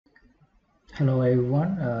Hello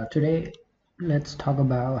everyone. Today let's talk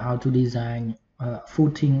about how to design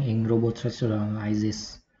footing in robo structural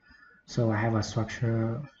analysis. So I have a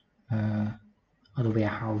structure of the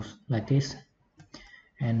warehouse like this,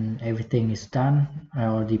 and everything is done. I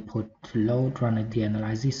already put load, run the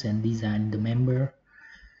analysis, and design the member.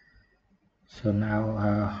 So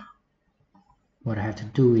now what I have to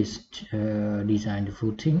do is design the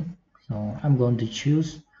footing. So I'm going to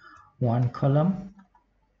choose one column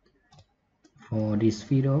for this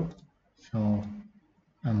video. So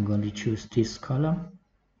I'm going to choose this column.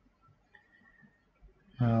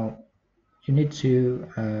 Now you need to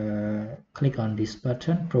click on this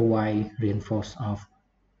button, provide reinforce of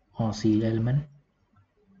all seal element.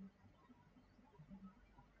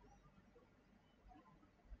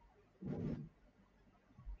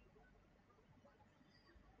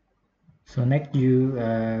 So next you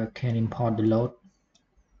can import the load.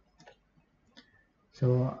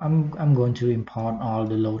 So I'm going to import all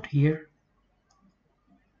the load here.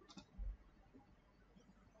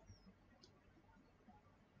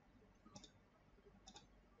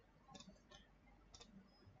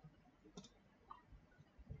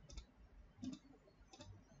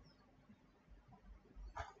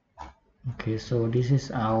 Okay, so this is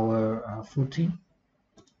our footing.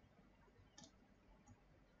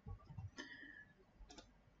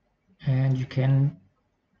 And you can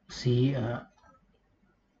see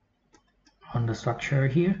on the structure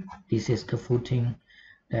here, this is the footing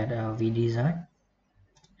that we designed.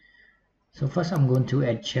 So first I'm going to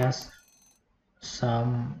adjust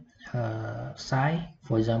some size,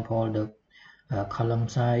 for example the column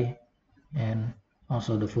size and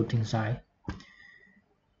also the footing size.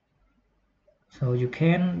 So you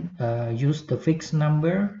can use the fixed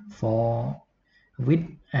number for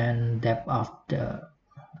width and depth of the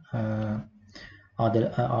or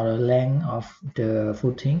the length of the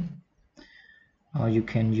footing, or you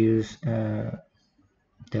can use the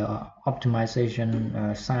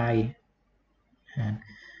optimization size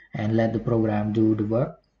and let the program do the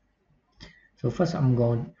work. So first I'm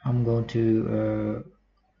going to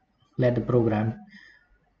let the program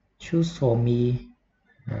choose for me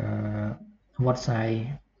what size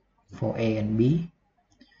for A and B,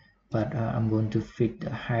 but I'm going to fit the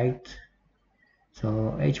height.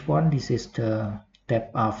 So H1, this is the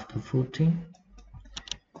depth of the footing.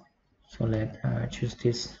 So let's choose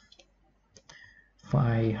this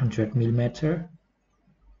 500 millimeter,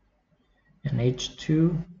 and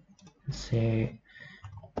H2, let's say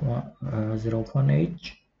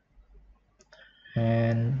 0.8,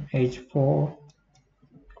 and H4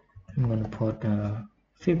 I'm going to put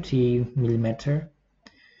 50 millimeter.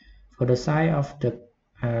 For the size of the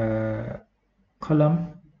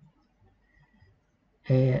column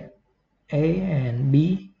A and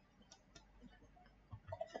B,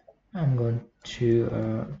 I'm going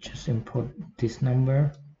to just input this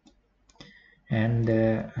number, and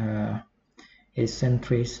the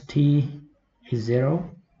eccentricity is 0.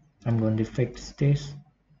 I'm going to fix this.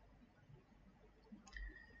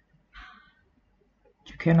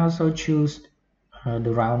 You can also choose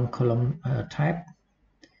the round column type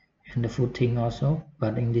and the footing also,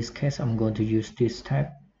 but in this case I'm going to use this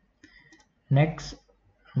type. Next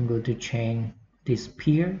I'm going to change this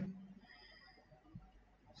pier,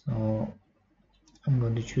 so I'm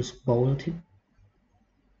going to choose bolted,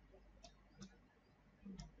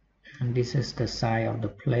 and this is the size of the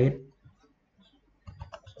plate,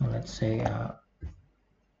 so let's say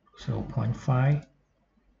 0.5.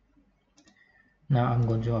 Now I'm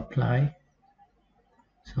going to apply.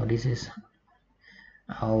 So this is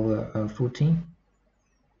our footing.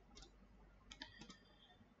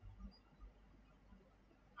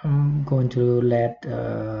 I'm going to let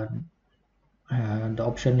the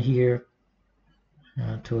option here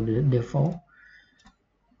to the default.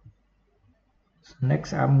 So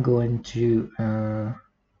next I'm going to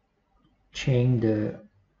change the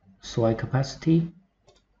soil capacity.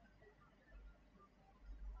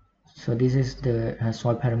 So this is the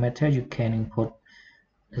soil parameter. You can input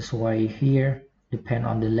the soil here, depend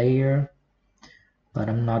on the layer, but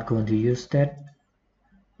I'm not going to use that.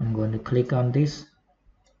 I'm going to click on this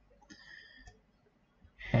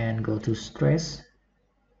and go to stress,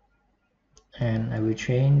 and I will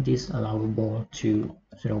change this allowable to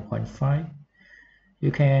 0.5.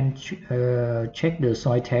 You can check the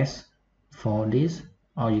soil test for this,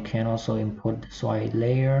 or you can also import the soil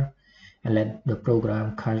layer and let the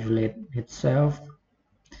program calculate itself.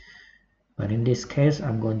 But in this case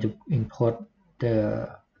I'm going to import the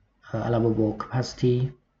allowable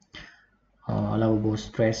capacity or allowable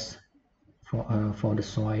stress for the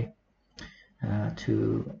soil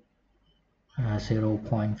to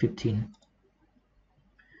 0.15.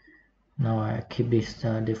 Now I keep this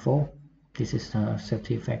default. This is the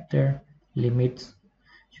safety factor limits.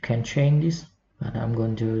 You can change this, but I'm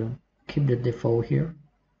going to keep the default here.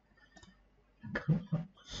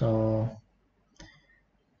 So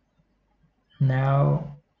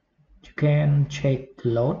now you can check the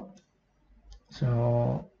load.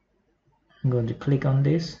 So I'm going to click on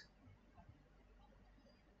this.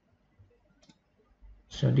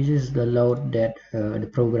 So this is the load that the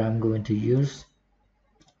program going to use.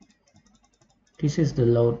 This is the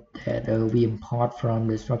load that we import from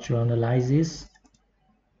the structural analysis.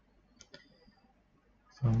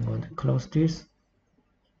 So I'm going to close this,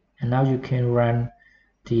 and now you can run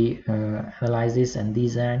the analysis and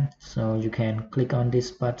design. So you can click on this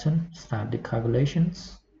button, start the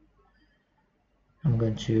calculations. I'm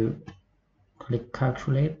going to click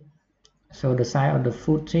calculate. So the size of the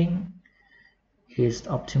footing is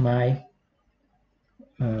optimized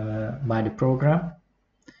by the program.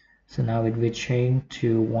 So now it will change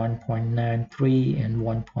to 1.93 and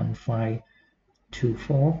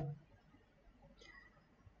 1.524,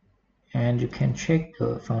 and you can check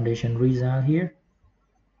the foundation result here.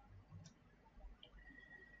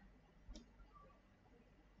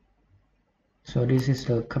 So this is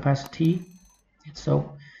the capacity. It's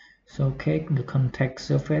okay. The contact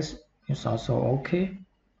surface is also okay,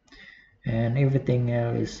 and everything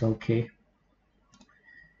else is okay.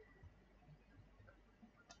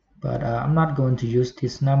 But I'm not going to use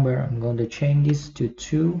this number. I'm going to change this to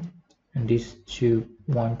 2 and this to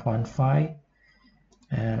 1.5,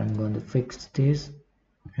 and I'm going to fix this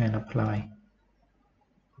and apply.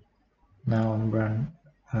 Now I'm run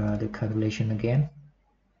the calculation again,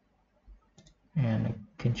 and I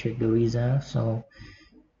can check the result. So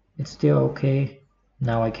it's still okay.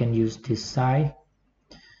 Now I can use this side.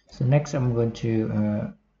 So next I'm going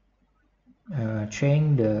to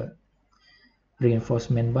change the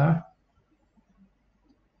reinforcement bar.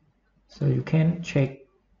 So you can check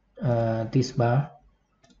this bar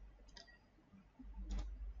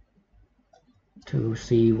to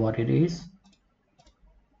see what it is.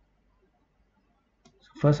 So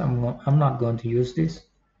first I'm not going to use this.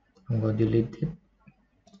 I'm going to delete it.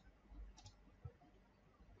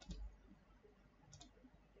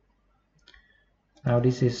 Now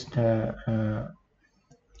this is the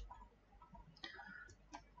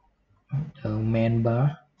main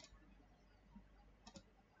bar.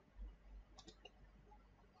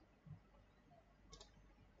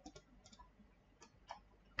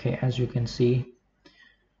 Okay, as you can see,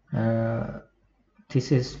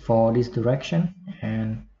 this is for this direction,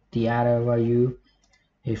 and the other value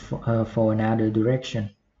is for another direction.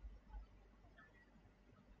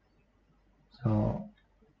 So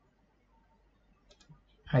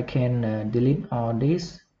I can delete all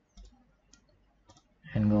this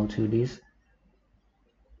and go to this,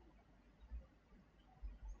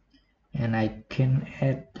 and I can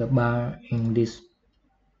add the bar in this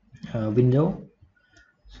window.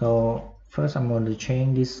 So first I'm going to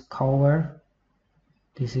change this color.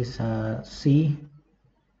 This is C.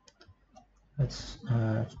 Let's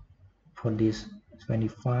put this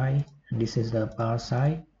 25, and this is the bar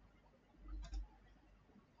size.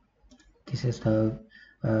 This is the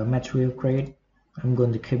material grade. I'm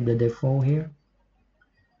going to keep the default here.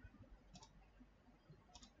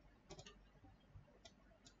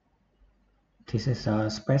 This is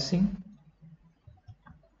spacing.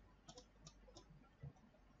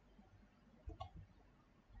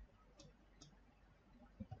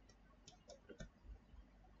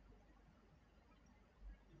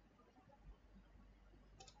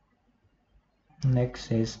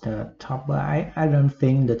 Next is the top bar. I don't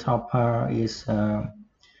think the top bar is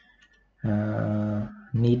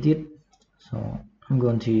needed, so I'm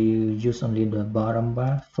going to use only the bottom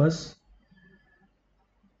bar first.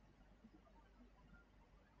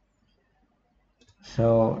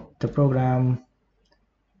 So the program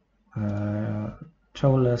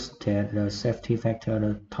told us that the safety factor,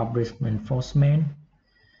 the top reinforcement,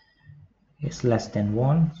 is less than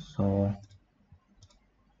 1, so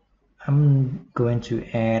I'm going to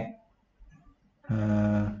add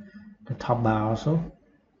the top bar also.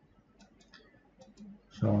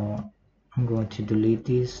 So I'm going to delete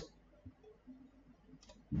this,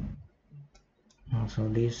 also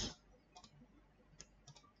this,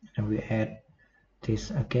 and we add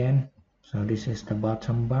this again. So this is the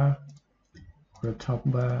bottom bar. For the top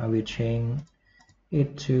bar, I will change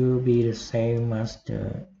it to be the same as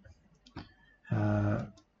the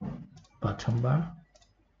bottom bar.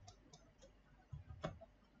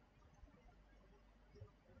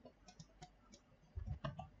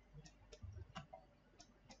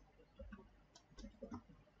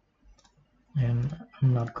 And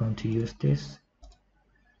I'm not going to use this,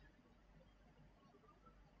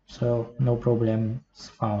 so no problem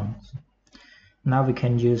found. Now we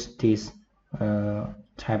can use this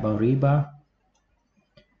type of rebar,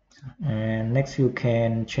 and next you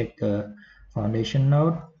can check the foundation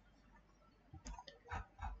node.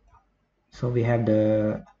 So we have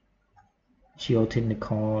the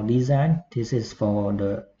geotechnical design. This is for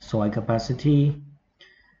the soil capacity,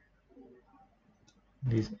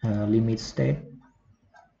 this limit state,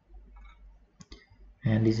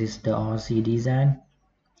 and this is the RC design.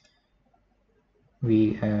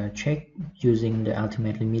 We check using the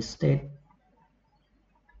ultimate limit state,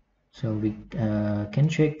 so we can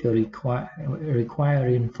check the required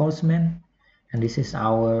reinforcement, and this is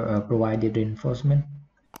our provided reinforcement.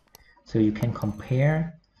 So you can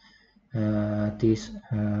compare this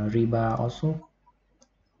rebar also.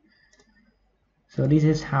 So this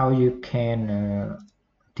is how you can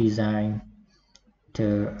design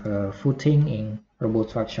the footing in robot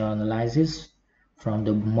structural analysis from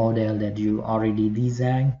the model that you already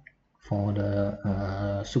designed for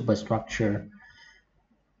the superstructure.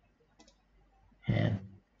 And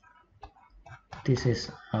this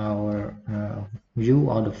is our view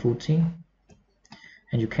of the footing,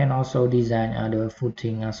 and you can also design other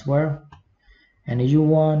footing as well. And if you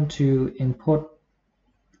want to import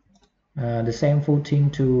the same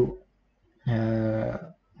footing to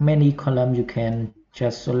many columns, you can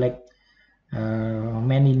just select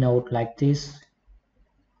many nodes like this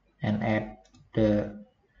and add the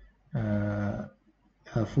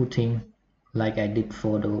footing like I did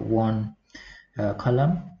for the one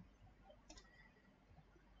column.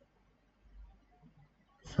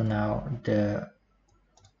 So now the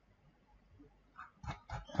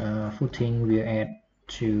footing will add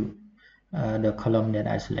to the column that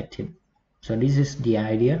I selected. So this is the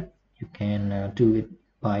idea. You can do it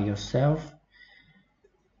by yourself,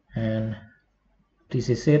 and this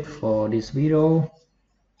is it for this video,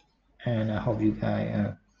 and I hope you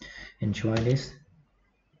guys enjoy this.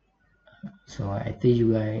 So I see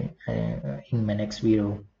you guys in my next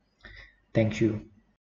video. Thank you.